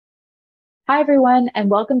Hi, everyone, and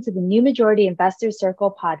welcome to the New Majority Investor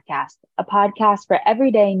Circle podcast, a podcast for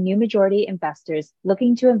everyday new majority investors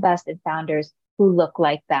looking to invest in founders who look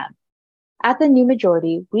like them. At the New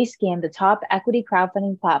Majority, we scan the top equity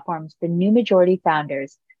crowdfunding platforms for new majority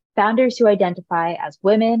founders, founders who identify as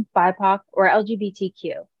women, BIPOC, or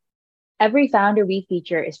LGBTQ. Every founder we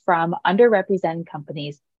feature is from underrepresented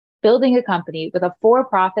companies, building a company with a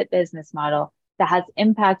for-profit business model that has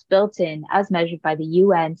impact built in as measured by the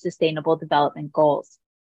UN Sustainable Development Goals.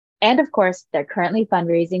 And of course, they're currently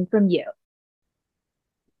fundraising from you.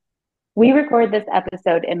 We record this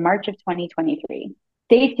episode in March of 2023.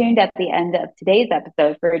 Stay tuned at the end of today's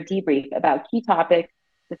episode for a debrief about key topics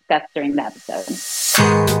discussed during the episode.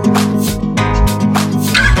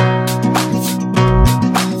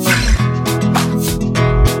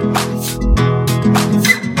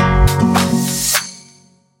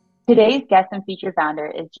 Today's guest and featured founder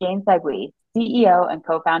is Jane Sagui, CEO and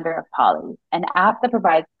co-founder of Pollie, an app that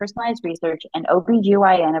provides personalized research and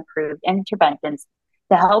OBGYN-approved interventions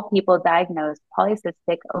to help people diagnose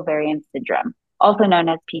polycystic ovarian syndrome, also known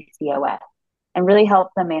as PCOS, and really help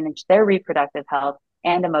them manage their reproductive health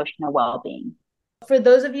and emotional well-being. For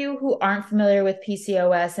those of you who aren't familiar with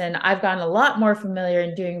PCOS, and I've gotten a lot more familiar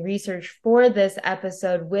in doing research for this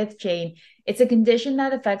episode with Jane, it's a condition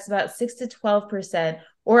that affects about 6 to 12%,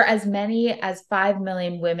 or as many as 5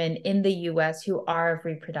 million women in the US who are of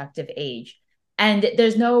reproductive age. And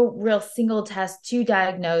there's no real single test to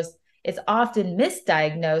diagnose. It's often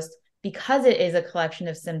misdiagnosed because it is a collection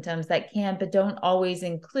of symptoms that can but don't always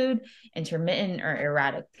include intermittent or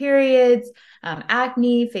erratic periods,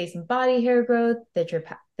 acne, face and body hair growth,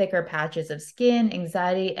 thicker patches of skin,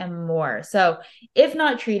 anxiety, and more. So if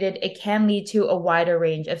not treated, it can lead to a wider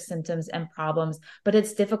range of symptoms and problems, but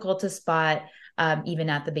it's difficult to spot even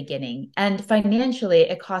at the beginning. And financially,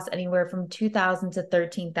 it costs anywhere from $2,000 to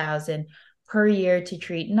 $13,000 per year to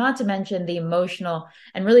treat, not to mention the emotional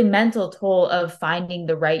and really mental toll of finding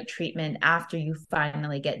the right treatment after you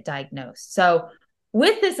finally get diagnosed. So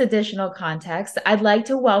with this additional context, I'd like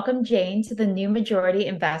to welcome Jane to the New Majority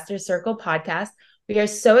Investor Circle podcast. We are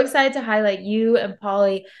so excited to highlight you and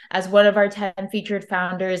Pollie as one of our 10 featured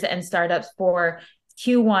founders and startups for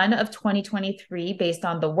Q1 of 2023 based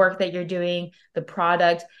on the work that you're doing, the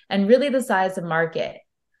product, and really the size of market.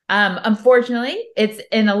 Unfortunately, it's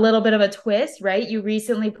in a little bit of a twist, right? You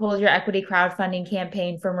recently pulled your equity crowdfunding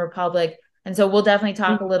campaign from Republic. And so we'll definitely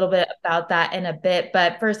talk a little bit about that in a bit.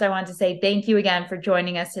 But first, I want to say thank you again for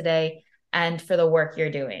joining us today and for the work you're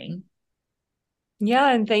doing.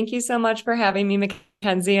 Yeah, and thank you so much for having me,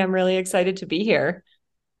 Mackenzie. I'm really excited to be here.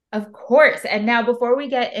 Of course. And now before we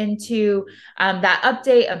get into that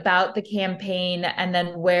update about the campaign and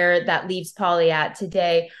then where that leaves Pollie at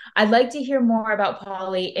today, I'd like to hear more about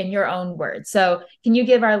Pollie in your own words. So can you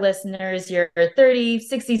give our listeners your 30,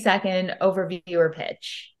 60-second overview or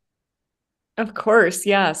pitch? Of course,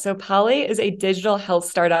 yeah. So Pollie is a digital health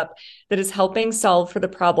startup that is helping solve for the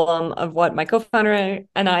problem of what my co-founder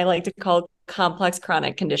and I like to call complex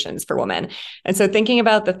chronic conditions for women. And so thinking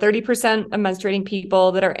about the 30% of menstruating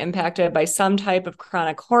people that are impacted by some type of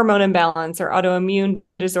chronic hormone imbalance or autoimmune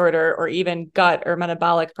disorder or even gut or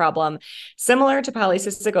metabolic problem, similar to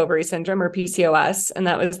polycystic ovary syndrome or PCOS. And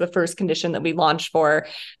that was the first condition that we launched for.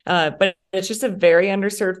 But it's just a very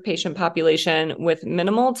underserved patient population with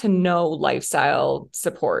minimal to no lifestyle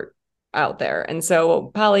support out there. And so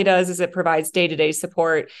what Pollie does is it provides day-to-day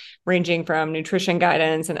support ranging from nutrition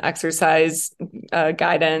guidance and exercise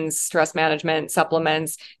guidance, stress management,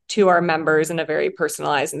 supplements to our members in a very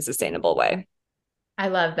personalized and sustainable way. I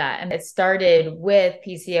love that. And it started with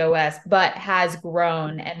PCOS, but has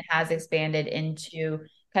grown and has expanded into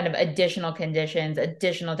kind of additional conditions,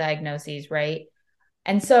 additional diagnoses, right?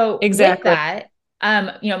 And so Exactly. with that,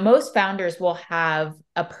 most founders will have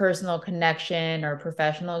a personal connection or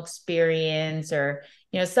professional experience or,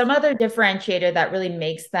 some other differentiator that really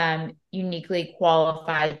makes them uniquely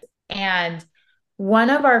qualified. And one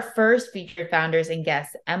of our first featured founders and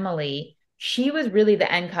guests, Emily, she was really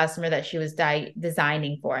the end customer that she was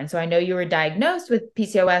designing for. And so I know you were diagnosed with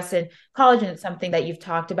PCOS in college, and it's something that you've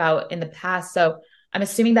talked about in the past. So I'm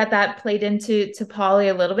assuming that played into Pollie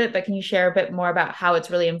a little bit, but can you share a bit more about how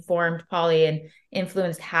it's really informed Pollie and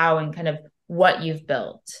influenced how and kind of what you've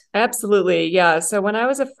built? Absolutely. Yeah. So when I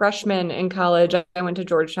was a freshman in college, I went to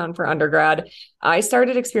Georgetown for undergrad. I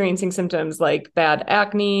started experiencing symptoms like bad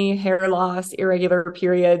acne, hair loss, irregular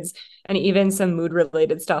periods. and even some mood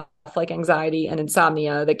related stuff like anxiety and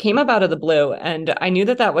insomnia that came up out of the blue. And I knew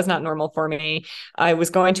that that was not normal for me. I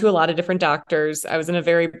was going to a lot of different doctors. I was in a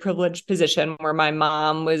very privileged position where my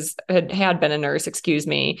mom had been a nurse, excuse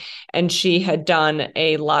me, and she had done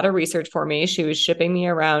a lot of research for me. She was shipping me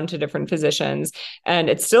around to different physicians, and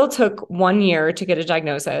it still took 1 year to get a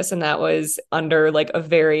diagnosis. And that was under like a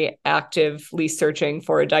very actively searching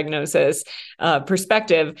for a diagnosis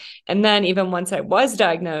perspective. And then even once I was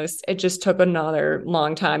diagnosed, it just took another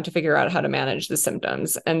long time to figure out how to manage the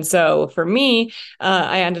symptoms. And so for me,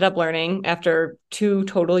 I ended up learning after 2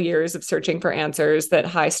 total years of searching for answers that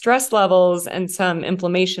high stress levels and some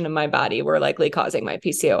inflammation in my body were likely causing my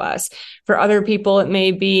PCOS. For other people, it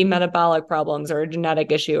may be metabolic problems or a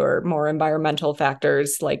genetic issue or more environmental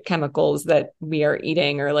factors like chemicals that we are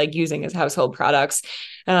eating or like using as household products.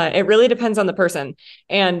 It really depends on the person.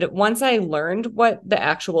 And once I learned what the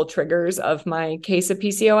actual triggers of my case of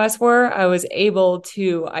PCOS were, I was able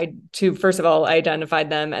to first of all identify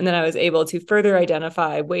them, and then I was able to further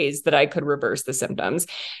identify ways that I could reverse the symptoms.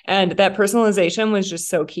 And that personalization was just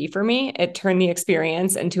so key for me. It turned the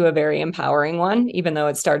experience into a very empowering one, even though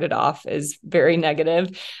it started off as very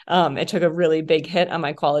negative. It took a really big hit on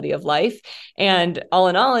my quality of life. And all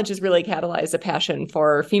in all, it just really catalyzed a passion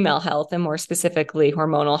for female health and more specifically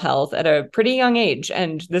hormonal health at a pretty young age.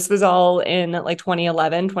 And this was all in like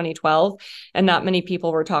 2011, 2012, and not many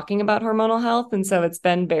people were talking about hormonal health. And so it's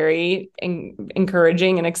been very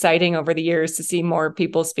encouraging and exciting over the years to see more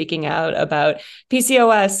people speaking out about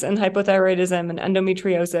PCOS and hypothyroidism and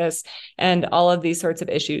endometriosis and all of these sorts of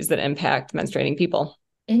issues that impact menstruating people.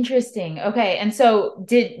 Interesting. Okay. And so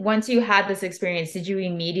once you had this experience, did you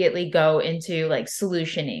immediately go into like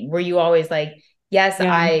solutioning? Were you always like, yes,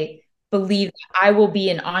 Yeah. I believe I will be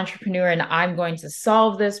an entrepreneur and I'm going to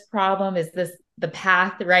solve this problem? Is this the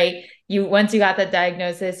path, right? Once you got that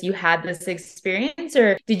diagnosis, you had this experience,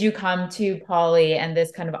 or did you come to Pollie and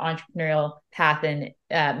this kind of entrepreneurial path and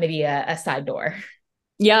maybe a side door?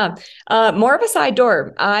 Yeah, more of a side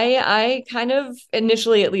door. I kind of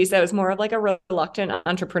initially, at least, I was more of like a reluctant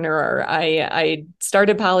entrepreneur. I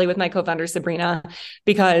started Pollie with my co-founder Sabrina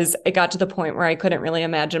because it got to the point where I couldn't really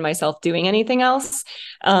imagine myself doing anything else.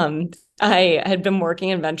 I had been working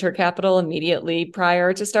in venture capital immediately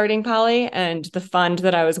prior to starting Pollie, and the fund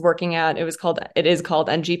that I was working at, it is called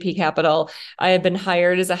NGP Capital. I had been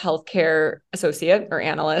hired as a healthcare associate or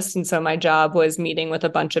analyst, and so my job was meeting with a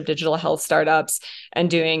bunch of digital health startups and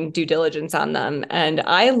doing due diligence on them. And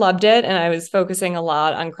I loved it, and I was focusing a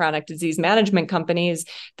lot on chronic disease management companies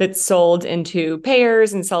that sold into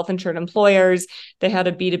payers and self-insured employers. They had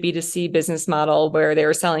a B2B2C business model where they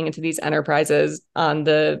were selling into these enterprises on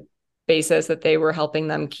the basis that they were helping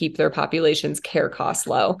them keep their population's care costs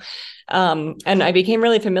low. And I became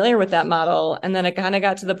really familiar with that model. And then it kind of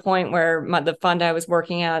got to the point where the fund I was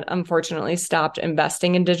working at, unfortunately, stopped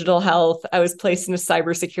investing in digital health. I was placed in a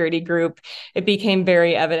cybersecurity group. It became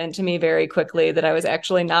very evident to me very quickly that I was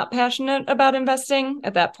actually not passionate about investing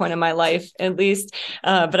at that point in my life, at least,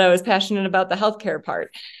 but I was passionate about the healthcare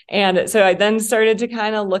part. And so I then started to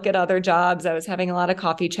kind of look at other jobs. I was having a lot of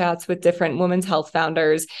coffee chats with different women's health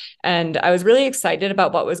founders, and I was really excited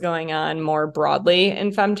about what was going on more broadly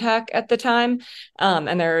in femtech at the time.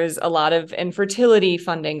 And there was a lot of infertility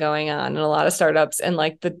funding going on and a lot of startups in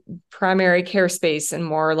like the primary care space and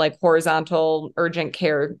more like horizontal urgent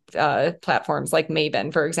care platforms like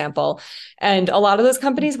Maven, for example. And a lot of those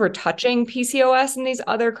companies were touching PCOS and these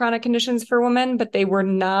other chronic conditions for women, but they were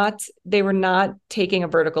not taking a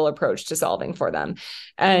vertical approach to solving for them.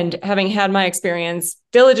 And having had my experience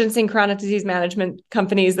diligencing chronic disease management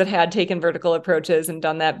companies that had taken vertical approaches and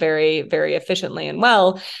done that very, very efficiently and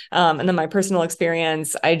well, and then my personal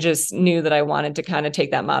experience, I just knew that I wanted to kind of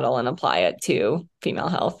take that model and apply it to female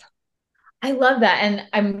health. I love that. And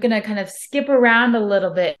I'm going to kind of skip around a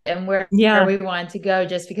little bit and where we want to go,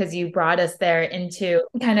 just because you brought us there into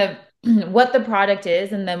kind of what the product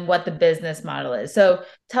is and then what the business model is. So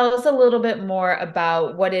tell us a little bit more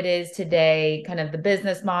about what it is today, kind of the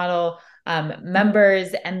business model,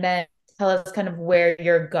 members, and then tell us kind of where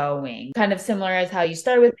you're going. Kind of similar as how you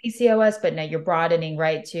started with PCOS, but now you're broadening,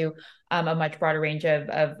 right, to a much broader range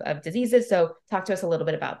of diseases. So talk to us a little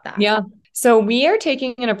bit about that. Yeah. So we are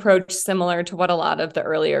taking an approach similar to what a lot of the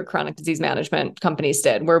earlier chronic disease management companies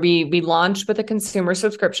did, where we launched with a consumer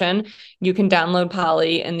subscription. You can download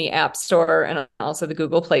Pollie in the App Store and also the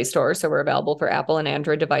Google Play Store. So we're available for Apple and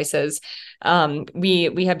Android devices.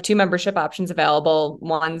 We have two membership options available.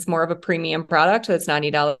 One's more of a premium product that's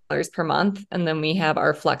 $90 per month. And then we have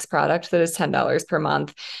our Flex product that is $10 per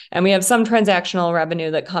month. And we have some transactional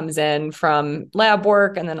revenue that comes in from lab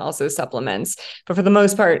work and then also supplements. But for the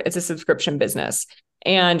most part, it's a subscription business.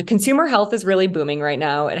 And consumer health is really booming right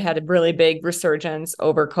now. It had a really big resurgence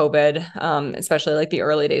over COVID, especially like the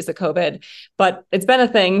early days of COVID. But it's been a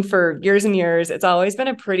thing for years and years. It's always been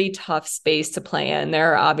a pretty tough space to play in.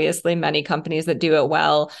 There are obviously many companies that do it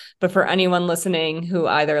well. But for anyone listening who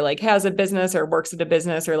either like has a business or works at a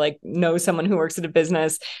business or like knows someone who works at a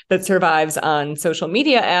business that survives on social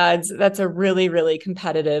media ads, that's a really, really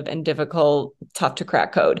competitive and difficult, tough to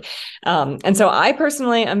crack code. And so I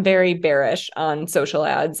personally am very bearish on social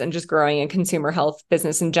ads and just growing a consumer health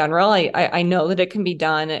business in general. I know that it can be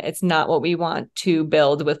done. It's not what we want to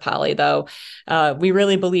build with Pollie, though. We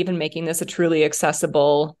really believe in making this a truly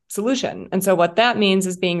accessible solution. And so what that means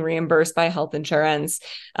is being reimbursed by health insurance,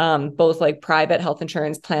 both like private health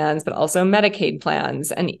insurance plans, but also Medicaid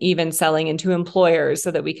plans, and even selling into employers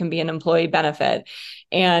so that we can be an employee benefit.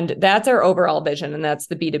 And that's our overall vision. And that's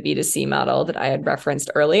the B2B2C model that I had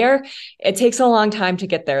referenced earlier. It takes a long time to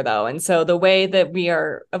get there, though. And so the way that we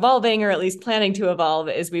are evolving, or at least planning to evolve,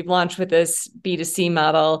 is we've launched with this B2C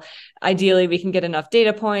model. Ideally, we can get enough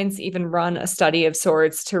data points, even run a study of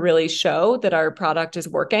sorts to really show that our product is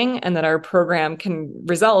working and that our program can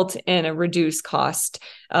result in a reduced cost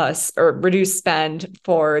or reduced spend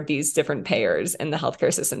for these different payers in the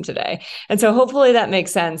healthcare system today. And so hopefully that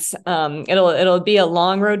makes sense. It'll be a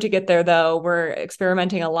long road to get there, though. We're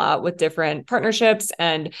experimenting a lot with different partnerships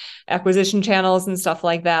and acquisition channels and stuff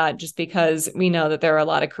like that, just because we know that there are a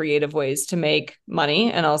lot of creative ways to make money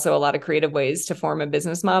and also a lot of creative ways to form a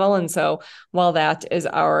business model. And so while that is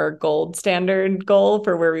our gold standard goal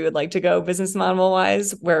for where we would like to go business model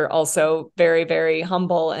wise, we're also very, very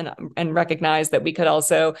humble and recognize that we could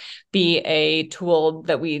also be a tool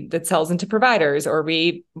that sells into providers, or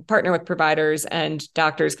we partner with providers and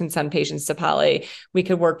doctors can send patients to Pollie. We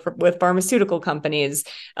could work with pharmaceutical companies.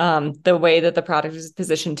 The way that the product is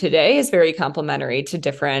positioned today is very complementary to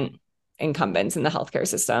different incumbents in the healthcare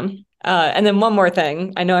system. And then one more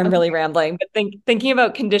thing, I know I'm really rambling, but thinking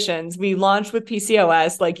about conditions, we launched with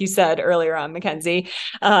PCOS, like you said earlier on, Mackenzie,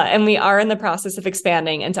 and we are in the process of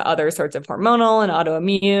expanding into other sorts of hormonal and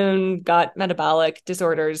autoimmune, gut, metabolic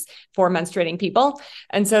disorders for menstruating people.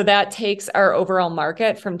 And so that takes our overall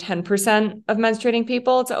market from 10% of menstruating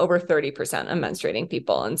people to over 30% of menstruating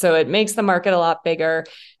people. And so it makes the market a lot bigger.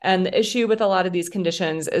 And the issue with a lot of these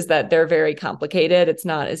conditions is that they're very complicated. It's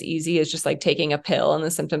not as easy as just like taking a pill and the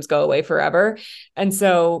symptoms go away forever. And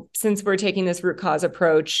so since we're taking this root cause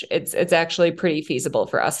approach, it's actually pretty feasible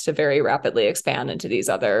for us to very rapidly expand into these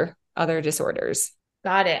other disorders.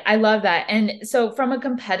 Got it. I love that. And so from a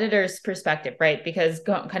competitor's perspective, right? Because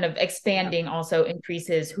kind of expanding also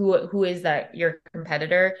increases who is that your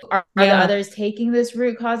competitor? Are the others taking this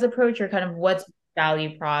root cause approach, or kind of what's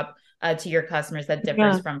value prop to your customers that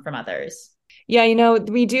differs from others? Yeah,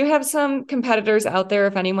 we do have some competitors out there.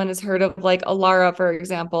 If anyone has heard of like Alara, for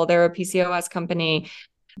example, they're a PCOS company.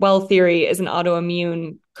 Well Theory is an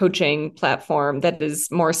autoimmune coaching platform that is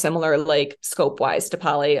more similar, like scope-wise, to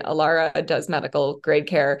Pollie. Alara does medical grade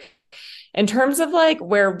care. In terms of like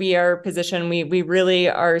where we are positioned, we really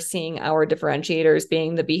are seeing our differentiators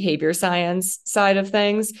being the behavior science side of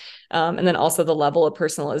things, and then also the level of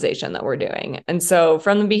personalization that we're doing. And so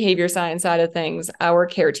from the behavior science side of things, our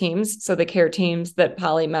care teams, so the care teams that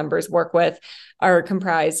Pollie members work with, are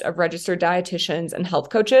comprised of registered dietitians and health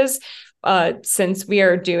coaches. Since we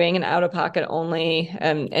are doing an out-of-pocket only,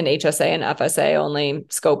 an HSA and FSA only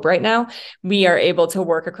scope right now, we are able to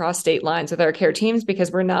work across state lines with our care teams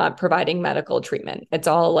because we're not providing medical treatment. It's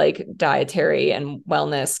all like dietary and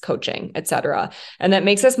wellness coaching, et cetera. And that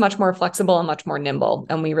makes us much more flexible and much more nimble.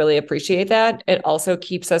 And we really appreciate that. It also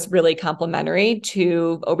keeps us really complementary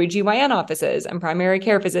to OBGYN offices and primary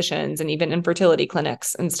care physicians and even infertility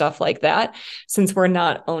clinics and stuff like that, since we're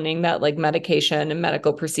not owning that like medication and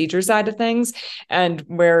medical procedure side of of things. And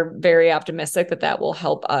we're very optimistic that that will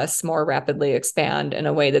help us more rapidly expand in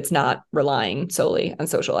a way that's not relying solely on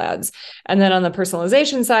social ads. And then on the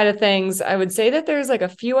personalization side of things, I would say that there's like a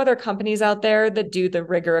few other companies out there that do the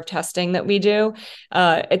rigor of testing that we do.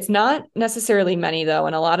 It's not necessarily many though.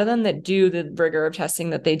 And a lot of them that do the rigor of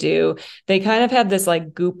testing that they do, they kind of have this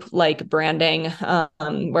like Goop-like branding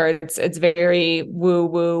where it's very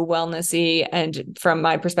woo-woo wellnessy. And from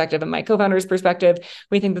my perspective and my co-founder's perspective,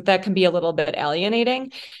 we think that that can be a little bit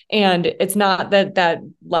alienating. And it's not that that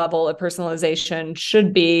level of personalization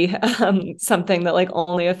should be something that like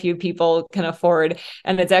only a few people can afford.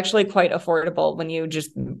 And it's actually quite affordable when you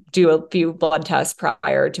just do a few blood tests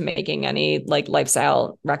prior to making any like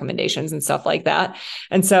lifestyle recommendations and stuff like that.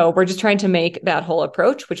 And so we're just trying to make that whole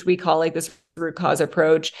approach, which we call like this root cause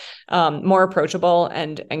approach, more approachable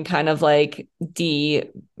and kind of like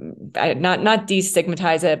not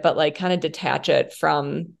destigmatize it, but like kind of detach it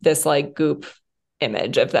from this like Goop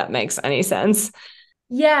image, if that makes any sense.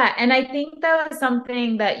 Yeah. And I think that was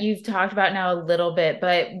something that you've talked about now a little bit,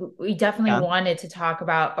 but we definitely wanted to talk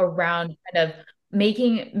about around kind of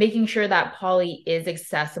making sure that Pollie is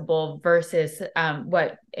accessible versus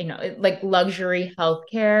what, like luxury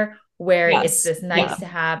healthcare, where it's this nice to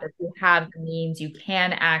have. If you have the means, you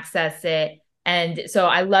can access it. And so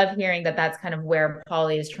I love hearing that that's kind of where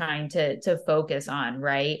Pollie is trying to focus on,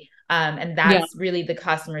 right? And that's really the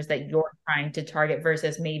customers that you're trying to target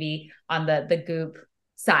versus maybe on the Goop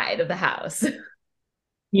side of the house.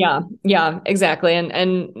 Yeah, exactly.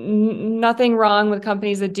 And nothing wrong with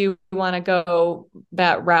companies that do want to go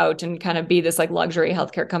that route and kind of be this like luxury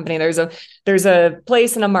healthcare company. There's a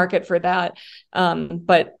place in a market for that.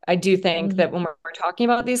 But I do think that when we're talking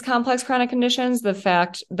about these complex chronic conditions, the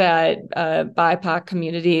fact that BIPOC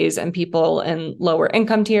communities and people in lower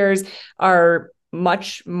income tiers are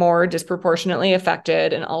much more disproportionately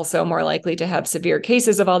affected and also more likely to have severe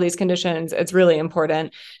cases of all these conditions, it's really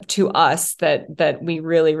important to us that we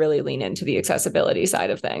really, really lean into the accessibility side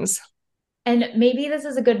of things. And maybe this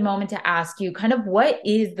is a good moment to ask you kind of what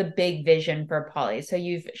is the big vision for Pollie? So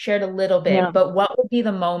you've shared a little bit, but what would be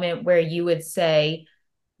the moment where you would say,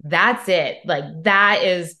 that's it? Like that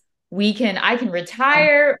is, I can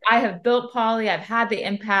retire. I have built Pollie. I've had the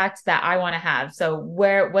impact that I want to have. So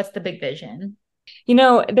what's the big vision?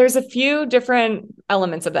 There's a few different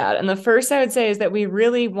elements of that. And the first I would say is that we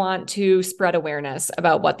really want to spread awareness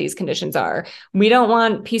about what these conditions are. We don't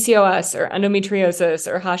want PCOS or endometriosis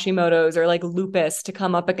or Hashimoto's or like lupus to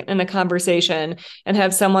come up in a conversation and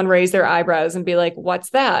have someone raise their eyebrows and be like, what's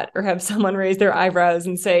that? Or have someone raise their eyebrows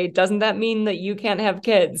and say, doesn't that mean that you can't have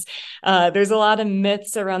kids? There's a lot of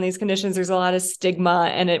myths around these conditions. There's a lot of stigma,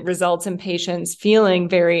 and it results in patients feeling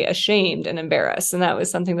very ashamed and embarrassed. And that was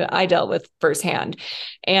something that I dealt with firsthand.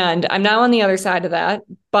 And I'm now on the other side of that,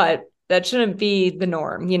 but that shouldn't be the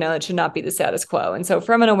norm. It should not be the status quo. And so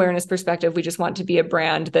from an awareness perspective, we just want to be a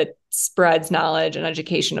brand that spreads knowledge and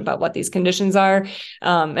education about what these conditions are,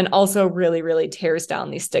 and also really, really tears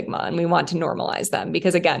down the stigma. And we want to normalize them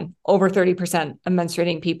because, again, over 30% of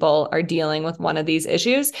menstruating people are dealing with one of these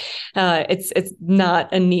issues. It's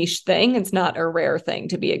not a niche thing. It's not a rare thing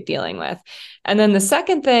to be dealing with. And then the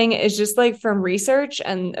second thing is just like from research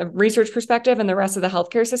and a research perspective and the rest of the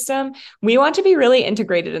healthcare system, we want to be really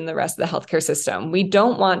integrated in the rest of the healthcare system. We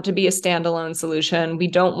don't want to be a standalone solution. We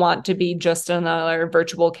don't want to be just another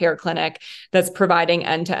virtual care clinic that's providing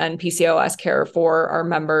end-to-end PCOS care for our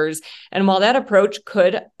members. And while that approach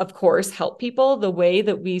could, of course, help people, the way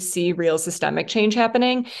that we see real systemic change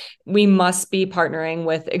happening, we must be partnering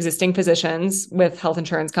with existing physicians, with health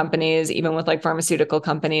insurance companies, even with like pharmaceutical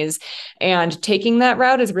companies. And taking that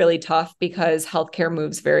route is really tough because healthcare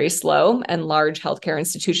moves very slow, and large healthcare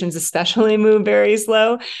institutions especially move very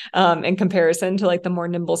slow in comparison to like the more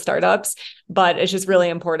nimble startups. But it's just really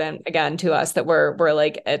important, again, to us that we're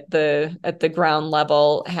like at the ground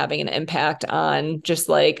level having an impact on just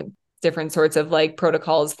like different sorts of like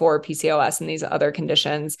protocols for PCOS and these other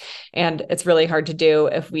conditions. And it's really hard to do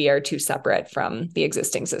if we are too separate from the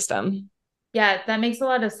existing system. Yeah, that makes a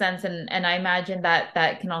lot of sense. And I imagine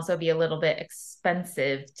that can also be a little bit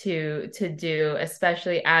expensive to do,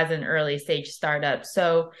 especially as an early stage startup.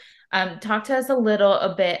 So talk to us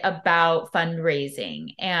a bit about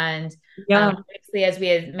fundraising. And obviously, as we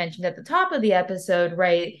had mentioned at the top of the episode,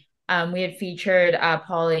 right, we had featured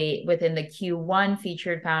Pollie within the Q1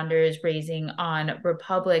 featured founders raising on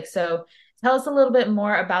Republic. So tell us a little bit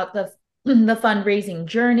more about the the fundraising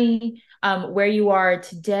journey, where you are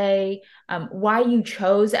today, why you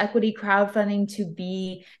chose equity crowdfunding to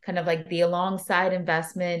be kind of like the alongside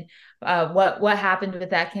investment, what happened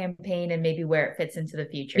with that campaign, and maybe where it fits into the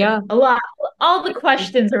future. Yeah. All the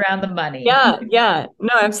questions around the money. Yeah.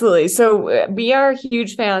 No, absolutely. So we are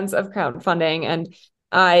huge fans of crowdfunding. And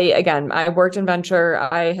I worked in venture.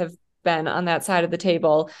 I have been on that side of the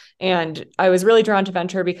table. And I was really drawn to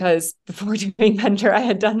venture because before doing venture, I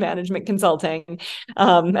had done management consulting.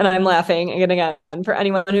 And I'm laughing. And again, for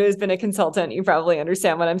anyone who has been a consultant, you probably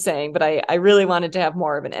understand what I'm saying. But I really wanted to have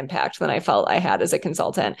more of an impact than I felt I had as a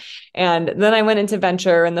consultant. And then I went into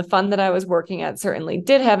venture, and the fund that I was working at certainly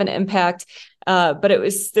did have an impact. But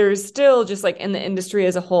there's still just like in the industry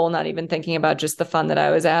as a whole, not even thinking about just the fund that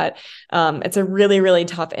I was at. It's a really, really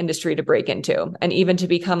tough industry to break into. And even to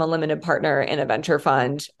become a limited partner in a venture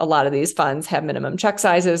fund, a lot of these funds have minimum check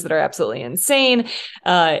sizes that are absolutely insane.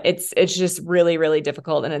 It's just really, really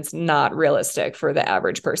difficult, and it's not realistic for the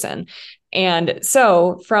average person. And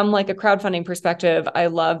so from like a crowdfunding perspective, I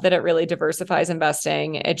love that it really diversifies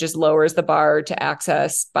investing. It just lowers the bar to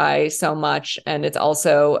access by so much. And it's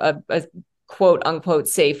also a quote unquote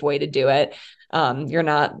safe way to do it. You're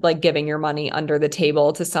not like giving your money under the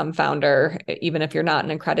table to some founder, even if you're not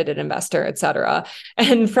an accredited investor, et cetera.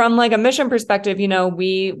 And from like a mission perspective,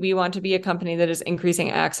 we want to be a company that is increasing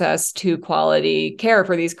access to quality care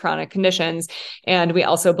for these chronic conditions. And we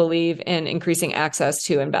also believe in increasing access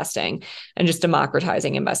to investing and just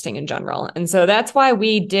democratizing investing in general. And so that's why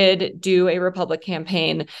we did do a Republic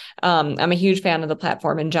campaign. I'm a huge fan of the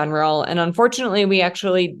platform in general. And unfortunately, we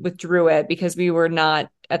actually withdrew it because we were not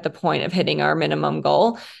at the point of hitting our minimum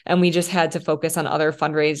goal. And we just had to focus on other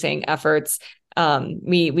fundraising efforts.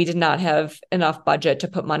 We did not have enough budget to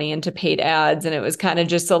put money into paid ads. And it was kind of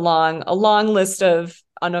just a long list of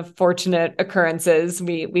unfortunate occurrences.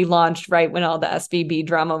 We launched right when all the SVB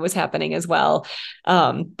drama was happening as well.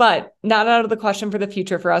 But not out of the question for the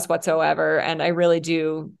future for us whatsoever. And I really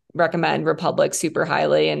do recommend Republic super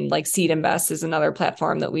highly, and like Seed Invest is another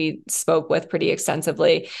platform that we spoke with pretty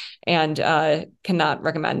extensively, and cannot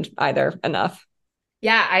recommend either enough.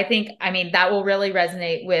 Yeah, I mean, that will really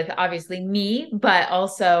resonate with obviously me, but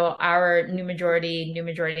also our new majority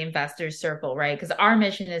investors circle, right? Because our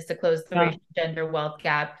mission is to close the racial gender wealth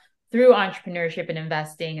gap through entrepreneurship and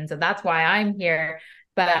investing. And so that's why I'm here.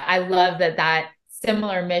 But I love that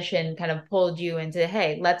similar mission kind of pulled you into,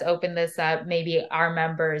 hey, let's open this up. Maybe our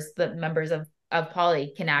members, the members of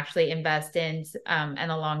Pollie, can actually invest in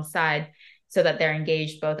and alongside, so that they're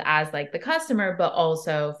engaged both as like the customer, but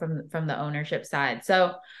also from the ownership side.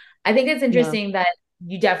 So I think it's interesting that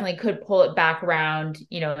you definitely could pull it back around,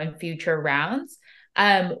 in future rounds.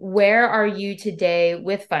 Where are you today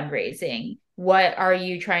with fundraising? What are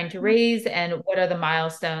you trying to raise, and what are the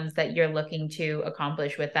milestones that you're looking to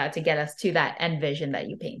accomplish with that to get us to that end vision that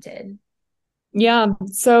you painted? Yeah.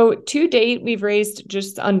 So to date, we've raised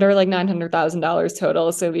just under like $900,000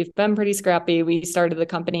 total. So we've been pretty scrappy. We started the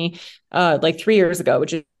company like 3 years ago,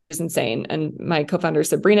 which is insane. And my co-founder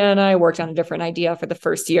Sabrina and I worked on a different idea for the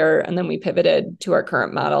first year, and then we pivoted to our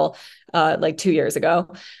current model like 2 years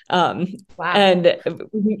ago. Wow. And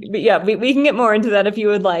we can get more into that if you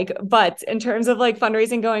would like. But in terms of like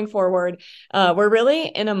fundraising going forward, we're really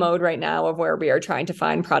in a mode right now of where we are trying to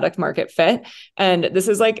find product market fit. And this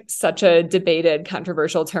is like such a debated,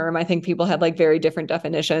 controversial term. I think people have like very different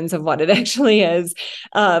definitions of what it actually is.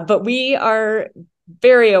 But we are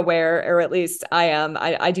very aware, or at least I am.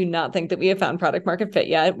 I do not think that we have found product market fit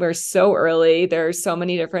yet. We're so early. There are so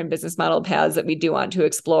many different business model paths that we do want to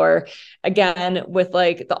explore. Again, with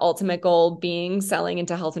like the ultimate goal being selling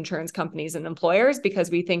into health insurance companies and employers, because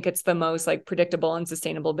we think it's the most like predictable and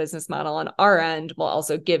sustainable business model on our end, while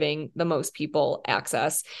also giving the most people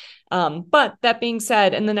access. But that being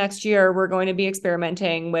said, in the next year, we're going to be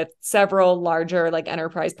experimenting with several larger like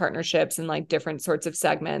enterprise partnerships and like different sorts of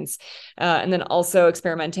segments. And then also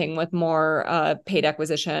experimenting with more paid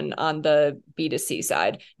acquisition on the B2C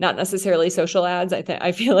side, not necessarily social ads.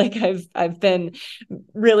 I feel like I've been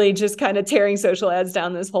really just kind of tearing social ads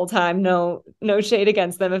down this whole time. No shade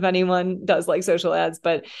against them if anyone does like social ads,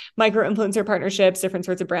 but micro influencer partnerships, different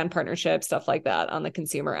sorts of brand partnerships, stuff like that on the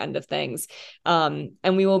consumer end of things. And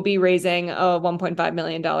we will be raising a $1.5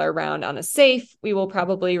 million round on a safe. We will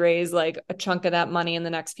probably raise like a chunk of that money in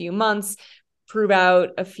the next few months, prove out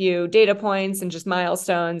a few data points and just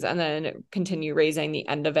milestones, and then continue raising the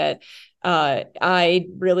end of it. I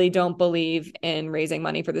really don't believe in raising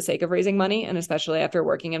money for the sake of raising money. And especially after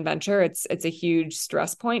working in venture, it's a huge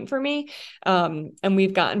stress point for me. And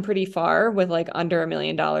we've gotten pretty far with like under $1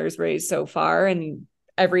 million raised so far. And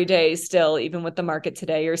every day still, even with the market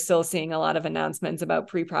today, you're still seeing a lot of announcements about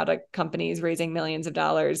pre-product companies raising millions of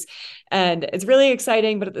dollars. And it's really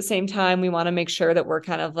exciting, but at the same time, we want to make sure that we're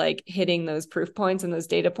kind of like hitting those proof points and those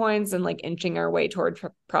data points and like inching our way toward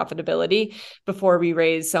profitability before we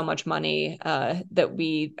raise so much money that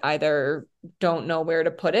we either don't know where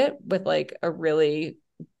to put it with like a really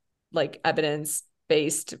like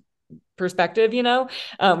evidence-based perspective, we don't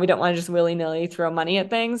want to just willy-nilly throw money at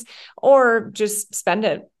things or just spend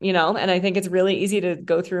it, and I think it's really easy to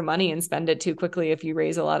go through money and spend it too quickly if you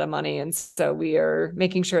raise a lot of money. And so we are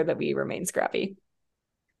making sure that we remain scrappy.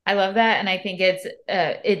 I love that. And I think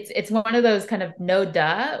it's one of those kind of no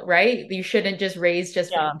duh, right? You shouldn't just raise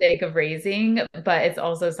just for the sake of raising, but it's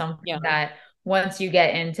also something that once you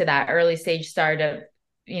get into that early stage startup,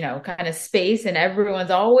 kind of space, and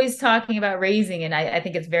everyone's always talking about raising. And I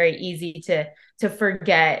think it's very easy to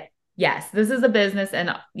forget, yes, this is a business,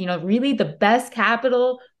 and really the best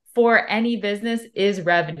capital for any business is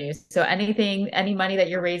revenue. So any money that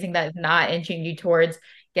you're raising that is not inching you towards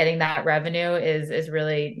getting that revenue is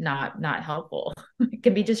really not helpful. It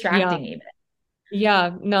can be distracting even.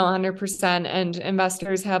 Yeah, no, 100%. And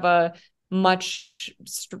investors have a much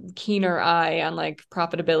keener eye on like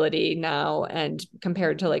profitability now, and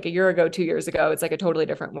compared to like a year ago, 2 years ago, it's like a totally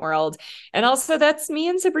different world. And also that's me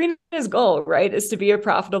and Sabrina's goal, right? Is to be a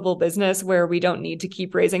profitable business where we don't need to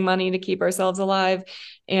keep raising money to keep ourselves alive.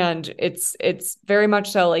 And it's very much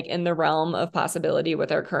so like in the realm of possibility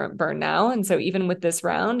with our current burn now. And so even with this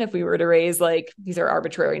round, if we were to raise, like, these are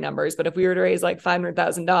arbitrary numbers, but if we were to raise like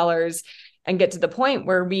 $500,000 and get to the point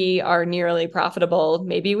where we are nearly profitable,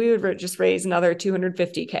 maybe we would just raise another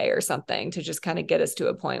 250K or something to just kind of get us to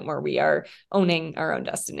a point where we are owning our own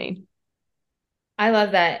destiny. I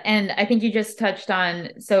love that. And I think you just touched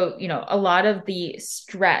on, so, a lot of the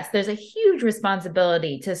stress, there's a huge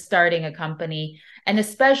responsibility to starting a company, and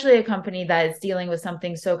especially a company that is dealing with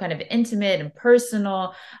something so kind of intimate and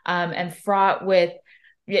personal, and fraught with,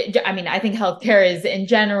 I think healthcare is in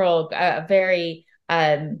general a very,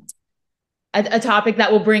 a topic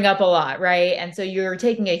that will bring up a lot, right? And so you're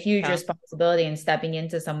taking a huge responsibility and stepping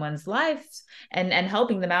into someone's life and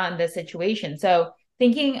helping them out in this situation. So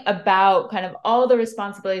thinking about kind of all the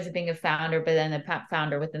responsibilities of being a founder, but then a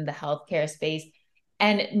founder within the healthcare space,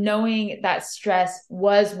 and knowing that stress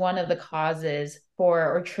was one of the causes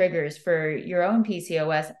for or triggers for your own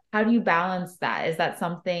PCOS, how do you balance that? Is that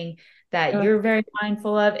something that you're very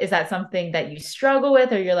mindful of? Is that something that you struggle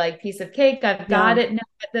with, or you're like, piece of cake, I've got it now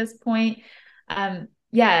at this point?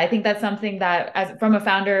 I think that's something that,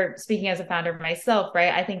 speaking as a founder myself,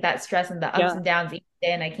 right? I think that stress and the ups and downs each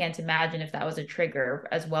day, and I can't imagine if that was a trigger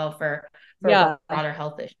as well for a broader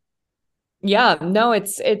health issue. Yeah, no,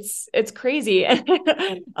 it's crazy.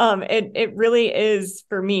 It really is,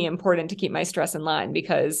 for me, important to keep my stress in line,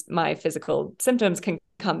 because my physical symptoms can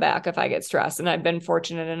come back if I get stressed. And I've been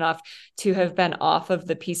fortunate enough to have been off of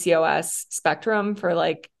the PCOS spectrum for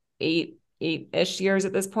like eight-ish years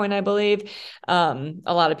at this point, I believe. A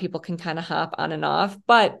lot of people can kind of hop on and off,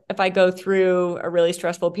 but if I go through a really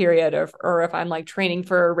stressful period, or if I'm like training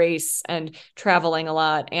for a race and traveling a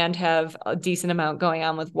lot and have a decent amount going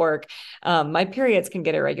on with work, my periods can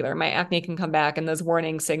get irregular. My acne can come back, and those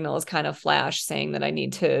warning signals kind of flash saying that I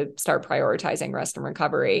need to start prioritizing rest and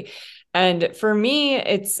recovery. And for me,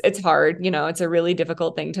 it's hard, it's a really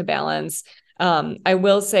difficult thing to balance. I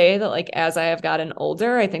will say that like, as I have gotten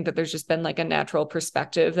older, I think that there's just been like a natural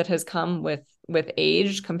perspective that has come with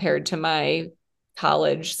age compared to my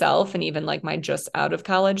college self, and even like my just out of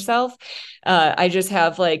college self. I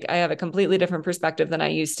have a completely different perspective than I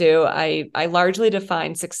used to. I largely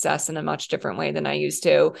define success in a much different way than I used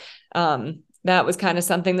to. That was kind of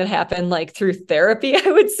something that happened like through therapy,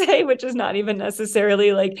 I would say, which is not even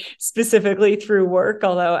necessarily like specifically through work,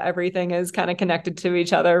 although everything is kind of connected to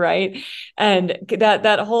each other, right? And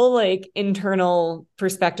that whole like internal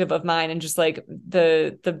perspective of mine, and just like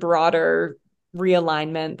the broader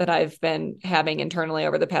realignment that I've been having internally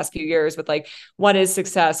over the past few years with like, what is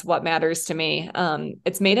success, what matters to me.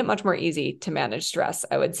 It's made it much more easy to manage stress,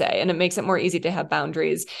 I would say. And it makes it more easy to have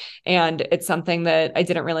boundaries. And it's something that I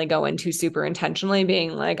didn't really go into super intentionally,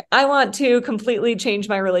 being like, I want to completely change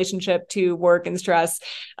my relationship to work and stress.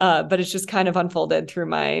 But it's just kind of unfolded through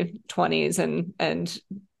my 20s, and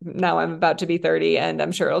now I'm about to be 30, and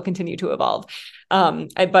I'm sure it'll continue to evolve.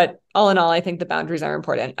 But all in all, I think the boundaries are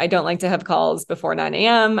important. I don't like to have calls before 9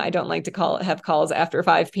 a.m. I don't like to have calls after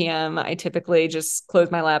 5 p.m. I typically just close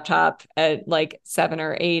my laptop at like 7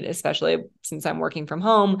 or 8, especially since I'm working from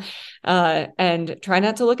home, and try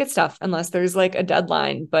not to look at stuff unless there's like a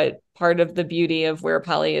deadline. But part of the beauty of where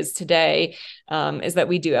Pollie is today is that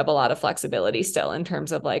we do have a lot of flexibility still in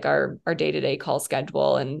terms of like our day-to-day call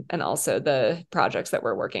schedule and also the projects that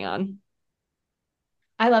we're working on.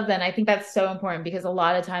 I love that. And I think that's so important because a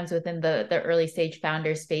lot of times within the early stage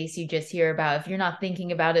founder space, you just hear about if you're not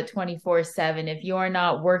thinking about it 24/7, if you're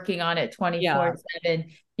not working on it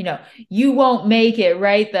 24/7, you won't make it,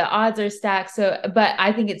 right? The odds are stacked. So, but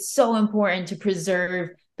I think it's so important to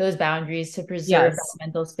preserve those boundaries, to preserve that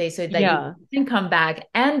mental space so that you can come back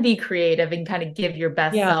and be creative and kind of give your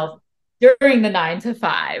best self during the 9 to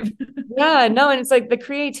 5. And it's like the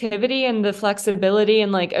creativity and the flexibility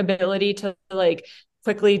and like ability to like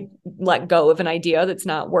quickly let go of an idea that's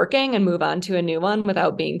not working and move on to a new one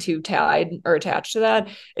without being too tied or attached to that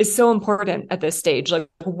is so important at this stage, like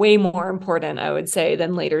way more important, I would say,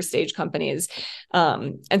 than later stage companies.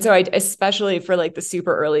 And so I, especially for like the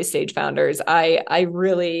super early stage founders, I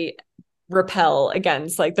really repel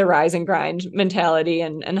against like the rise and grind mentality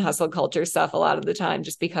and hustle culture stuff a lot of the time,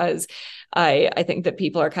 just because I think that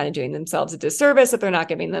people are kind of doing themselves a disservice if they're not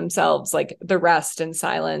giving themselves like the rest and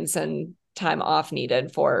silence and time off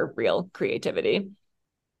needed for real creativity.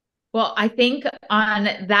 Well, I think on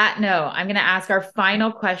that note, I'm going to ask our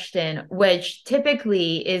final question, which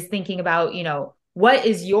typically is thinking about, what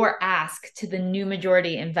is your ask to the new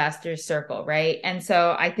majority investor circle, right? And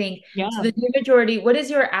so I think to the new majority, what is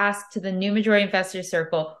your ask to the new majority investor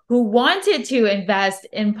circle who wanted to invest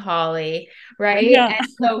in Pollie, right? Yeah. And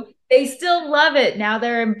so they still love it. Now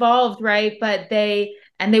they're involved, right? But they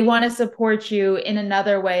want to support you in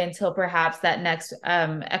another way until perhaps that next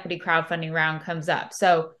equity crowdfunding round comes up.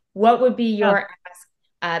 So what would be your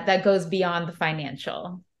ask that goes beyond the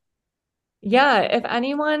financial? Yeah, if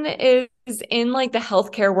anyone is in like the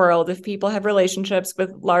healthcare world, if people have relationships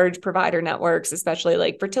with large provider networks, especially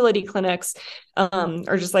like fertility clinics,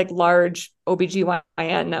 or just like large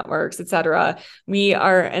OBGYN networks, et cetera, we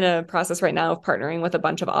are in a process right now of partnering with a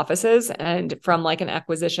bunch of offices. And from like an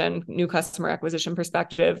new customer acquisition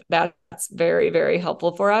perspective, that's very, very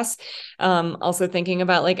helpful for us. Also thinking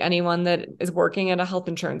about like anyone that is working at a health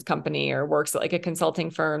insurance company or works at like a consulting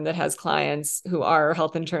firm that has clients who are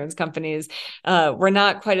health insurance companies. We're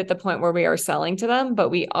not quite at the point where we are selling to them, but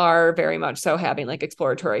we are very much so having like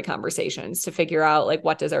exploratory conversations to figure out like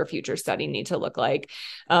what does our future study need to look like.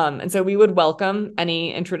 And so we would welcome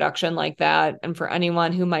any introduction like that. And for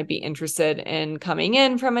anyone who might be interested in coming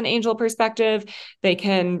in from an angel perspective, they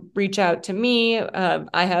can reach out to me.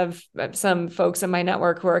 I have some folks in my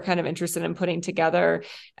network who are kind of interested in putting together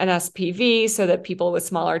an SPV so that people with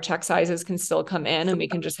smaller check sizes can still come in and we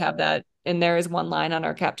can just have that in there as one line on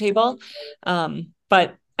our cap table.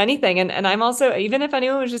 But anything. And I'm also, even if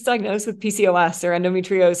anyone was just diagnosed with PCOS or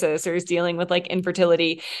endometriosis or is dealing with like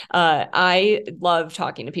infertility, I love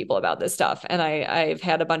talking to people about this stuff. And I've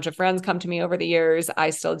had a bunch of friends come to me over the years. I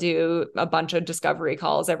still do a bunch of discovery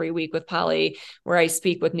calls every week with Pollie where I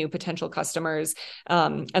speak with new potential customers.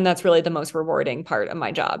 And that's really the most rewarding part of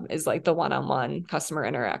my job is like the one-on-one customer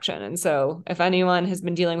interaction. And so if anyone has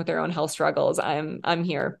been dealing with their own health struggles, I'm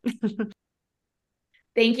here.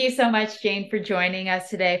 Thank you so much, Jane, for joining us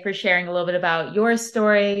today, for sharing a little bit about your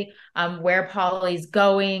story, where Pollie's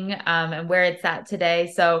going, and where it's at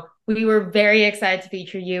today. So we were very excited to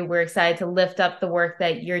feature you. We're excited to lift up the work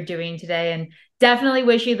that you're doing today and definitely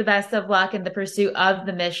wish you the best of luck in the pursuit of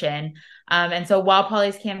the mission. And so while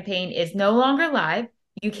Pollie's campaign is no longer live,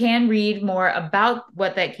 you can read more about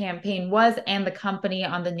what that campaign was and the company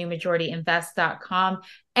on the newmajorityinvest.com.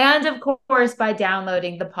 And of course, by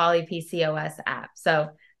downloading the Pollie PCOS app. So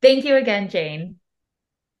thank you again, Jane.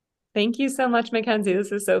 Thank you so much, Mackenzie.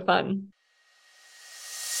 This is so fun.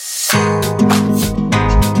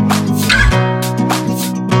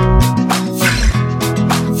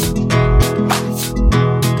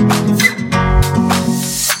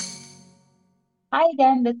 Hi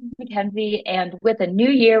again, this is Mackenzie, and with a new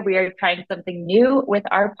year, we are trying something new with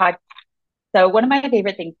our podcast. So one of my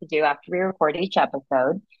favorite things to do after we record each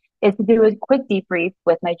episode is to do a quick debrief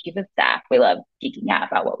with my chief of staff. We love geeking out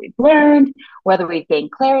about what we've learned, whether we've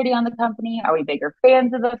gained clarity on the company, are we bigger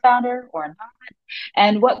fans of the founder or not,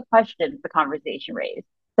 and what questions the conversation raised.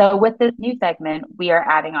 So with this new segment we are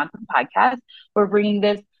adding on to the podcast, we're bringing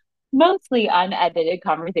this mostly unedited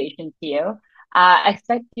conversation to you. I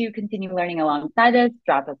expect you to continue learning alongside us.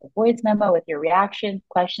 Drop us a voice memo with your reactions,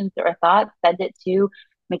 questions, or thoughts. Send it to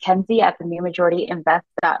Mackenzie at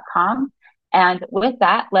thenewmajorityinvest.com. And with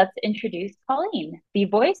that, let's introduce Pauline, the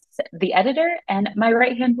voice, the editor, and my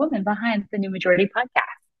right-hand woman behind the New Majority podcast.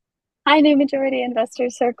 Hi, New Majority Investor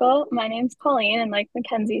Circle. My name's Pauline, and like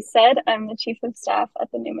Mackenzie said, I'm the Chief of Staff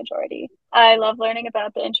at the New Majority. I love learning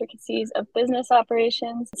about the intricacies of business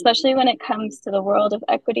operations, especially when it comes to the world of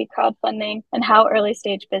equity crowdfunding and how early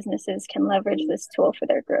stage businesses can leverage this tool for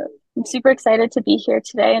their growth. I'm super excited to be here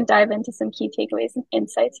today and dive into some key takeaways and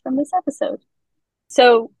insights from this episode.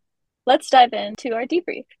 So let's dive into our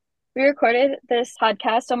debrief. We recorded this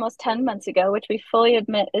podcast almost 10 months ago, which we fully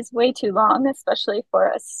admit is way too long, especially for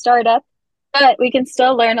a startup, but we can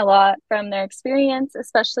still learn a lot from their experience,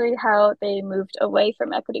 especially how they moved away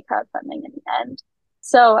from equity crowdfunding in the end.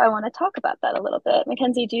 So I want to talk about that a little bit.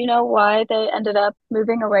 Mackenzie, do you know why they ended up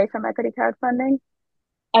moving away from equity crowdfunding?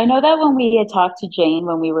 I know that when we had talked to Jane,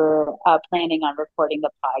 when we were planning on recording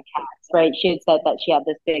the podcast, right, she had said that she had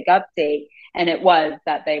this big update, and it was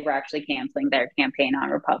that they were actually canceling their campaign on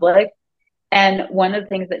Republic. And one of the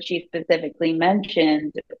things that she specifically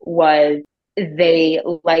mentioned was they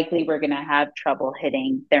likely were going to have trouble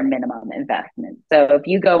hitting their minimum investment. So if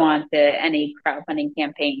you go on to any crowdfunding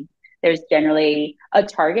campaign, there's generally a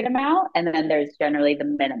target amount, and then there's generally the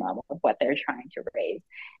minimum of what they're trying to raise.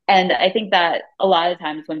 And I think that a lot of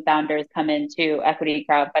times when founders come into equity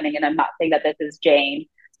crowdfunding, and I'm not saying that this is Jane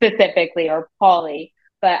specifically or Pollie,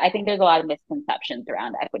 but I think there's a lot of misconceptions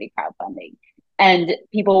around equity crowdfunding. And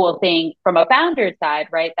people will think from a founder's side,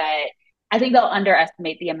 right, that I think they'll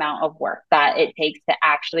underestimate the amount of work that it takes to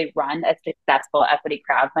actually run a successful equity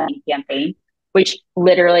crowdfunding campaign, which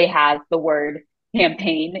literally has the word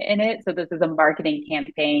campaign in it. So this is a marketing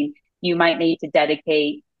campaign. You might need to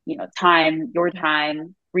dedicate, time, your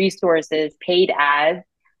time, resources, paid ads.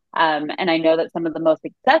 And I know that some of the most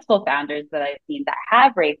successful founders that I've seen that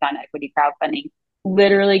have raised on equity crowdfunding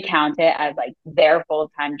literally count it as like their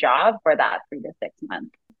full-time job for that 3 to 6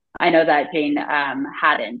 months. I know that Jane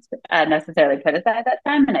hadn't necessarily put aside that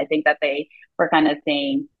time. And I think that they were kind of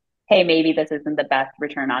saying, hey, maybe this isn't the best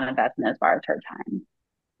return on investment as far as her time.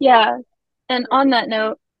 Yeah. And on that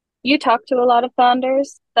note, you talk to a lot of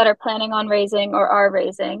founders that are planning on raising or are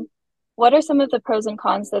raising. What are some of the pros and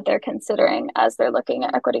cons that they're considering as they're looking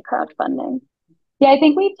at equity crowdfunding? Yeah, I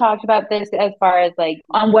think we've talked about this as far as like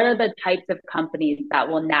on what are the types of companies that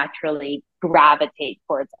will naturally gravitate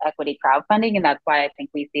towards equity crowdfunding. And that's why I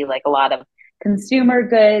think we see like a lot of consumer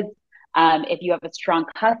goods. If you have a strong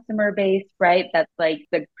customer base, right, that's like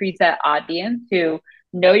the preset audience who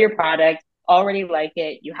know your product, already like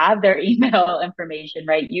it, you have their email information,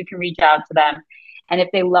 right? You can reach out to them. And if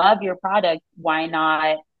they love your product, why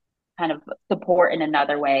not kind of support in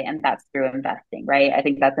another way? And that's through investing, right? I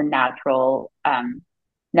think that's a natural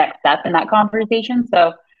next step in that conversation.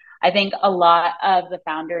 So I think a lot of the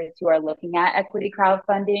founders who are looking at equity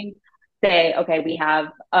crowdfunding say, okay, we have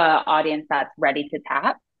an audience that's ready to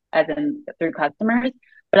tap, as in through customers.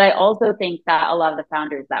 But I also think that a lot of the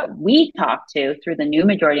founders that we talk to through the New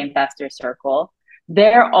Majority Investor Circle,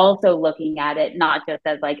 they're also looking at it not just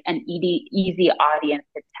as like an easy audience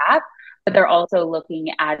to tap, but they're also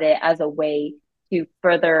looking at it as a way to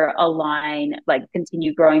further align, like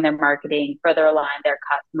continue growing their marketing, further align their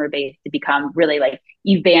customer base to become really like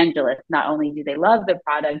evangelists. Not only do they love the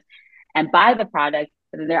product and buy the product,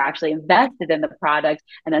 but then they're actually invested in the product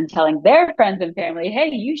and then telling their friends and family,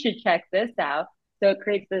 hey, you should check this out. So it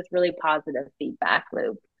creates this really positive feedback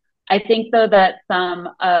loop. I think, though, that some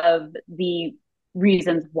of the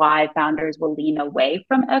reasons why founders will lean away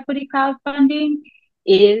from equity crowdfunding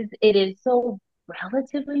is it is so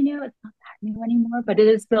relatively new. It's not that new anymore, but it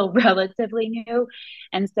is still relatively new.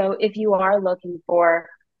 And so if you are looking for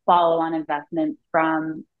follow-on investment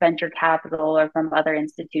from venture capital or from other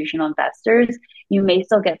institutional investors, you may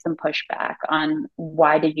still get some pushback on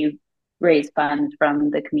why did you raise funds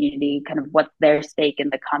from the community, kind of what's their stake in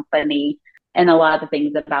the company, and a lot of the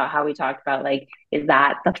things about how we talked about, like, is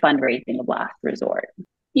that the fundraising of last resort?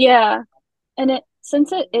 Yeah. And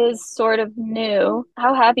since it is sort of new,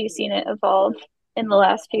 how have you seen it evolve in the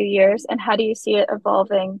last few years, and how do you see it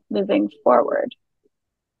evolving moving forward?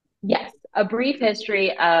 Yes, a brief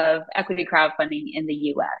history of equity crowdfunding in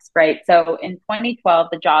the US, right? So in 2012,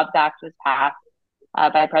 the Jobs Act was passed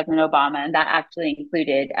by President Obama, and that actually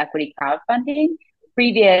included equity crowdfunding.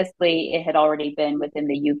 Previously, it had already been within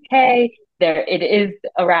the UK. It is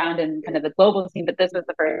around in kind of the global scene, but this was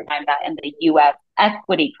the first time that in the US,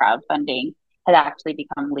 equity crowdfunding had actually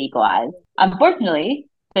become legalized. Unfortunately,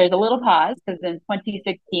 there's a little pause because in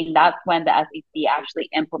 2016, that's when the SEC actually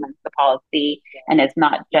implements the policy, and it's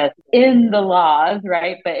not just in the laws,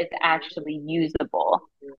 right, but it's actually usable.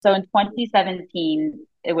 So in 2017,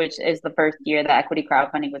 which is the first year that equity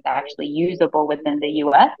crowdfunding was actually usable within the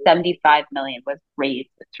US, 75 million was raised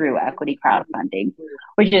through equity crowdfunding,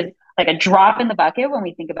 which is like a drop in the bucket when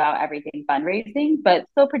we think about everything fundraising, but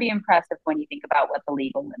still pretty impressive when you think about what the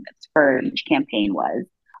legal limits for each campaign was.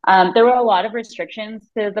 There were a lot of restrictions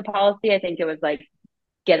to the policy. I think it was like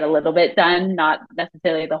get a little bit done, not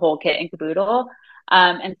necessarily the whole kit and caboodle.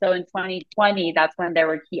 And so in 2020, that's when there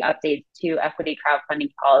were key updates to equity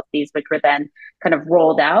crowdfunding policies, which were then kind of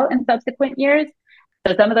rolled out in subsequent years.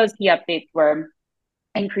 So some of those key updates were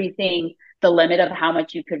increasing the limit of how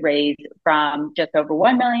much you could raise from just over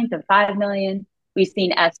 1 million to 5 million. We've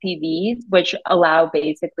seen SPVs, which allow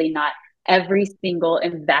basically not every single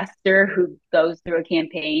investor who goes through a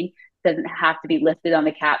campaign doesn't have to be listed on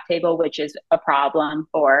the cap table, which is a problem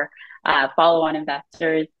for follow-on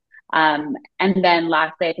investors. And then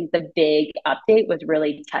lastly, I think the big update was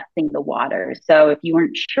really testing the water. So if you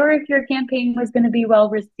weren't sure if your campaign was going to be well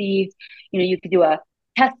received, you could do a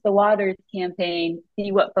test the waters campaign,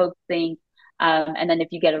 see what folks think. And then if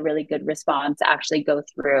you get a really good response, actually go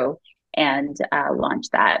through and launch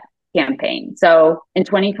that campaign. So in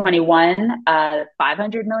 2021,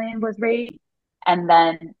 500 million was raised. And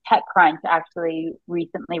then TechCrunch actually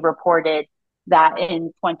recently reported that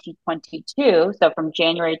in 2022, so from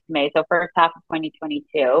January to May, so first half of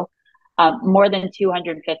 2022, more than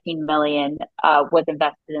 215 million was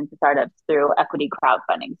invested into startups through equity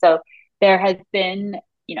crowdfunding. So there has been,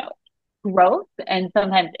 growth and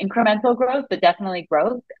sometimes incremental growth, but definitely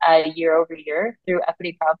growth year over year through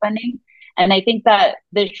equity crowdfunding. And I think that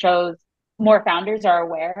this shows more founders are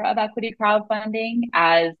aware of equity crowdfunding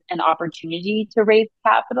as an opportunity to raise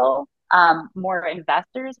capital. More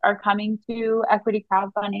investors are coming to equity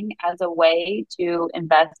crowdfunding as a way to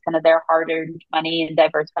invest kind of their hard-earned money and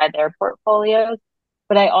diversify their portfolios.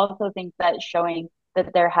 But I also think that showing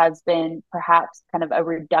that there has been perhaps kind of a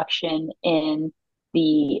reduction in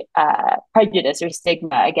the prejudice or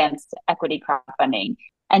stigma against equity crowdfunding.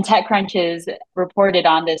 And TechCrunch has reported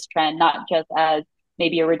on this trend, not just as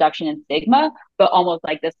maybe a reduction in stigma, but almost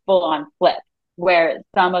like this full-on flip, where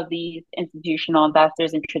some of these institutional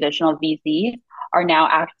investors and traditional VCs are now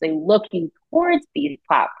actually looking towards these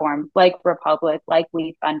platforms like Republic, like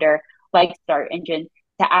WeFunder, like Start Engine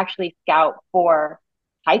to actually scout for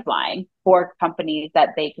pipeline for companies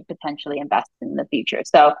that they could potentially invest in the future.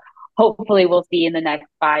 So hopefully we'll see in the next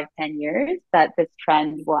 5-10 years that this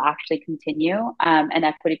trend will actually continue, and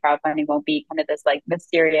equity crowdfunding won't be kind of this like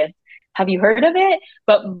mysterious, have you heard of it?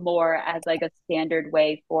 But more as like a standard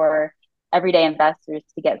way for everyday investors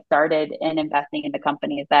to get started in investing in the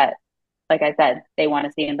companies that, like I said, they want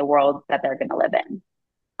to see in the world that they're going to live in.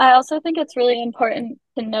 I also think it's really important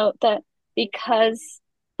to note that because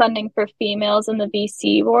funding for females in the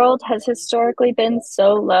VC world has historically been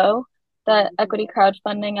so low, that equity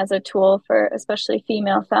crowdfunding as a tool for especially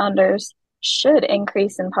female founders should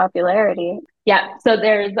increase in popularity. Yeah, so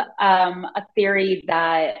there's a theory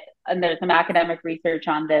that, and there's some academic research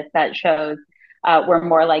on this that shows we're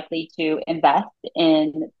more likely to invest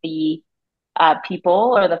in the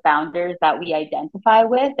people or the founders that we identify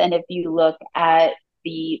with. And if you look at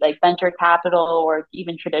the like venture capital or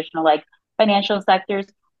even traditional like financial sectors,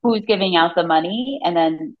 who's giving out the money and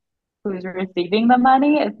then who's receiving the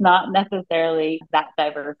money, it's not necessarily that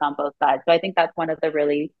diverse on both sides. So I think that's one of the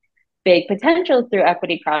really big potentials through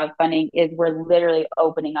equity crowdfunding is we're literally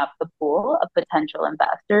opening up the pool of potential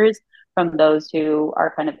investors from those who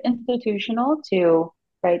are kind of institutional to,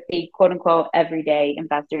 right, the quote unquote everyday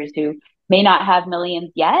investors who may not have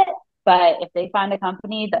millions yet, but if they find a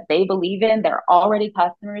company that they believe in, they're already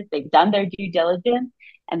customers, they've done their due diligence,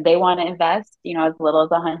 and they want to invest, as little as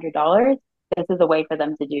 $100, this is a way for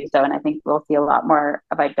them to do so. And I think we'll see a lot more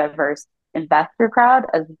of a diverse investor crowd,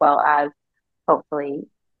 as well as hopefully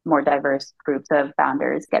more diverse groups of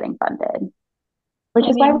founders getting funded, which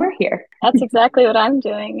is why we're here. That's exactly what I'm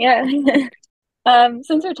doing. Yeah.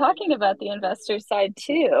 Since we're talking about the investor side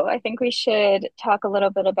too, I think we should talk a little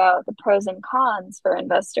bit about the pros and cons for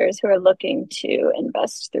investors who are looking to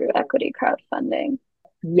invest through equity crowdfunding.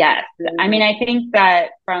 Yes. I mean, I think that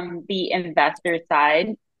from the investor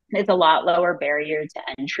side, it's a lot lower barrier to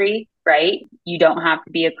entry, right? You don't have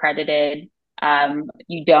to be accredited.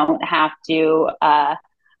 You don't have to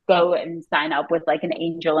go and sign up with like an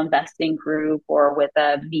angel investing group or with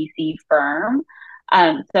a VC firm.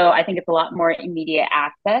 So I think it's a lot more immediate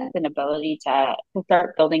access and ability to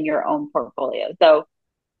start building your own portfolio. So,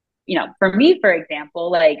 for me, for example,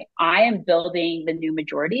 like I am building the new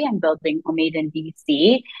majority, I'm building Homemade in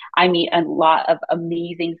DC. I meet a lot of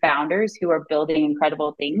amazing founders who are building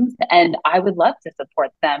incredible things, and I would love to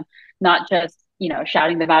support them, not just,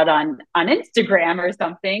 shouting them out on Instagram or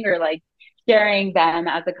something, or like sharing them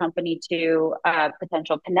as a company to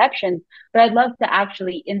potential connections. But I'd love to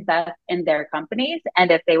actually invest in their companies.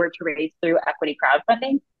 And if they were to raise through equity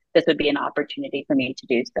crowdfunding, this would be an opportunity for me to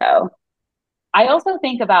do so. I also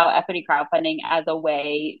think about equity crowdfunding as a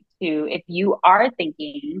way to, if you are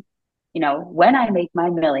thinking, when I make my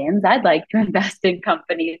millions, I'd like to invest in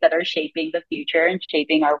companies that are shaping the future and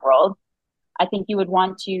shaping our world. I think you would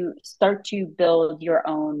want to start to build your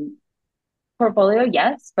own portfolio,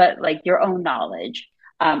 yes, but like your own knowledge.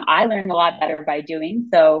 I learn a lot better by doing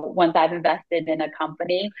so. Once I've invested in a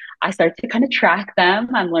company, I start to kind of track them.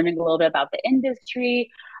 I'm learning a little bit about the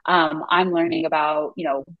industry. I'm learning about,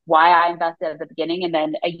 why I invested at the beginning. And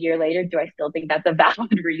then a year later, do I still think that's a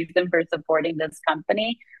valid reason for supporting this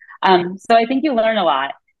company? So I think you learn a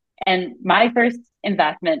lot. And my first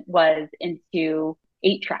investment was into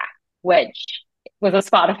 8-Track, which was a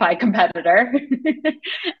Spotify competitor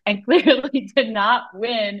and clearly did not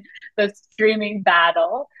win the streaming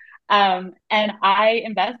battle. And I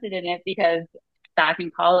invested in it because back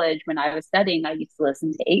in college, when I was studying, I used to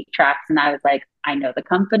listen to 8-Tracks, and I was like, I know the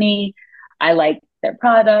company, I like their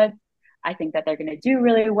product, I think that they're going to do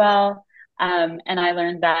really well. And I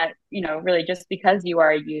learned that, really just because you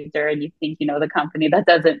are a user and you think you know the company, that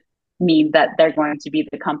doesn't mean that they're going to be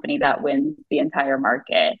the company that wins the entire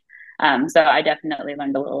market. So I definitely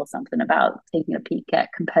learned a little something about taking a peek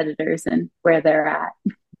at competitors and where they're at.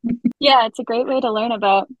 Yeah, it's a great way to learn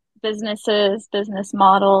about businesses, business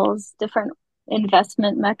models, different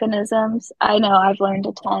investment mechanisms. I know I've learned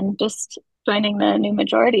a ton just joining the New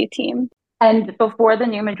Majority team. And before the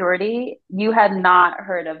New Majority, you had not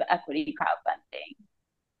heard of equity crowdfunding,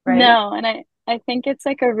 right? No, and I think it's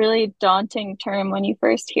like a really daunting term when you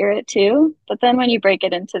first hear it too. But then when you break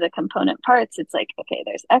it into the component parts, it's like, okay,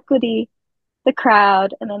 there's equity, the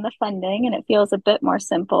crowd, and then the funding, and it feels a bit more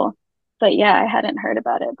simple. But yeah, I hadn't heard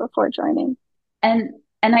about it before joining.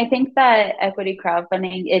 And I think that equity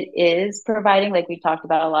crowdfunding, it is providing, like we talked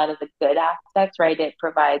about, a lot of the good aspects, right? It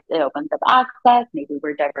opens up access. Maybe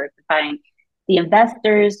we're diversifying the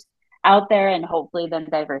investors out there and hopefully then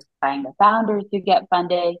diversifying the founders who get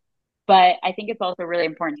funded. But I think it's also really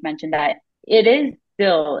important to mention that it is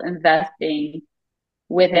still investing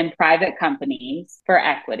within private companies for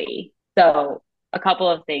equity. So a couple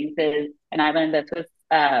of things is, and I learned this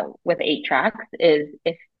with 8-Tracks, is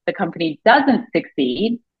if the company doesn't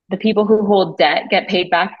succeed, the people who hold debt get paid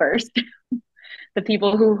back first. The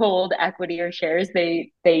people who hold equity or shares,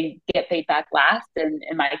 they get paid back last. And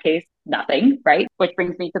in my case, nothing, right? Which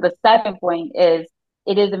brings me to the second point is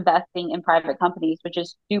it is investing in private companies, which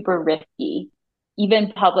is super risky.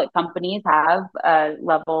 Even public companies have a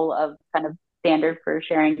level of kind of standard for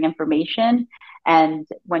sharing information. And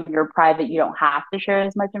when you're private, you don't have to share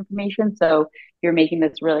as much information. So you're making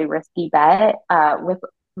this really risky bet with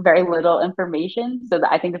very little information. So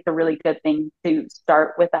I think it's a really good thing to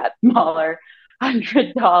start with that smaller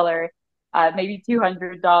 $100, maybe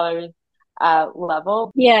 $200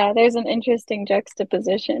 level. Yeah, there's an interesting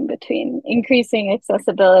juxtaposition between increasing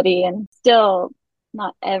accessibility and still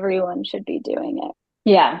not everyone should be doing it.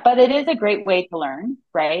 Yeah, but it is a great way to learn,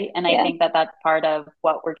 right? And I think that that's part of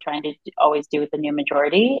what we're trying to always do with the New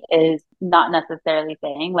Majority is not necessarily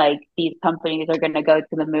saying like these companies are going to go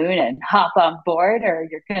to the moon and hop on board or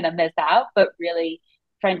you're going to miss out, but really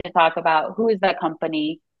trying to talk about who is that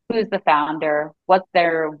company, who's the founder, what's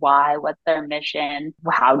their why, what's their mission,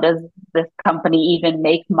 how does this company even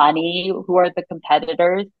make money, who are the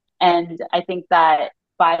competitors? And I think that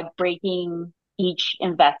by breaking each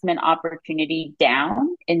investment opportunity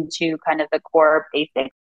down into kind of the core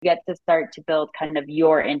basics, you get to start to build kind of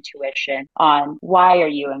your intuition on why are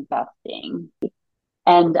you investing.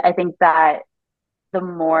 And I think that the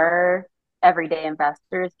more everyday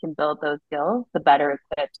investors can build those skills, the better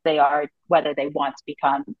equipped they are, whether they want to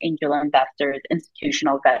become angel investors,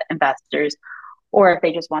 institutional investors, or if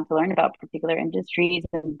they just want to learn about particular industries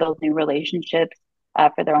and build new relationships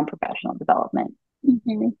for their own professional development.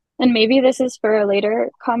 Mm-hmm. And maybe this is for a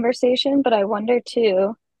later conversation, but I wonder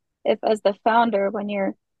too, if as the founder, when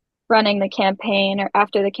you're running the campaign or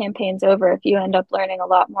after the campaign's over, if you end up learning a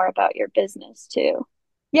lot more about your business too.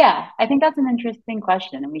 Yeah, I think that's an interesting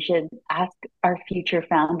question. And we should ask our future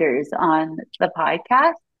founders on the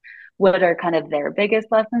podcast, what are kind of their biggest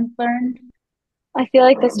lessons learned? I feel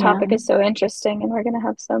like this topic is so interesting and we're going to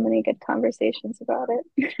have so many good conversations about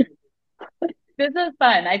it. This is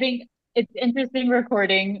fun. I think it's interesting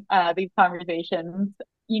recording these conversations.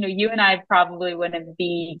 You and I probably wouldn't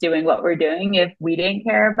be doing what we're doing if we didn't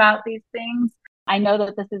care about these things. I know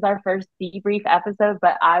that this is our first debrief episode,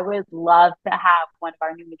 but I would love to have one of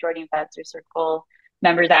our new Majority Investor Circle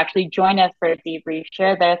members actually join us for a debrief,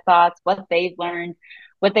 share their thoughts, what they've learned,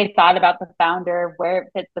 what they thought about the founder, where it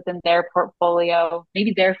fits within their portfolio,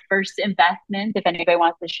 maybe their first investment. If anybody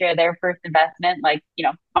wants to share their first investment, like,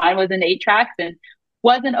 mine was in 8-tracks and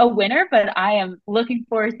wasn't a winner, but I am looking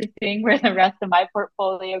forward to seeing where the rest of my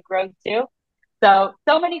portfolio grows to. So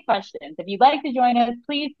many questions. If you'd like to join us,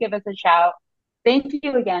 please give us a shout. Thank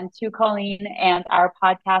you again to Colleen and our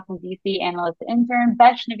podcast and VC analyst intern,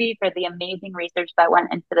 Vaishnavi, for the amazing research that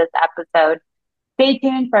went into this episode. Stay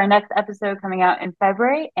tuned for our next episode coming out in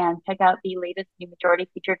February, and check out the latest New Majority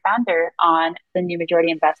featured founder on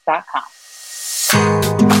thenewmajorityinvest.com.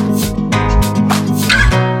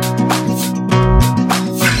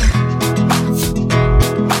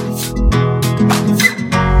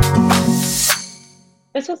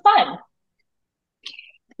 This was fun.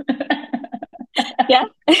 Yeah,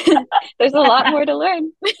 there's a lot more to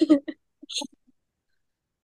learn.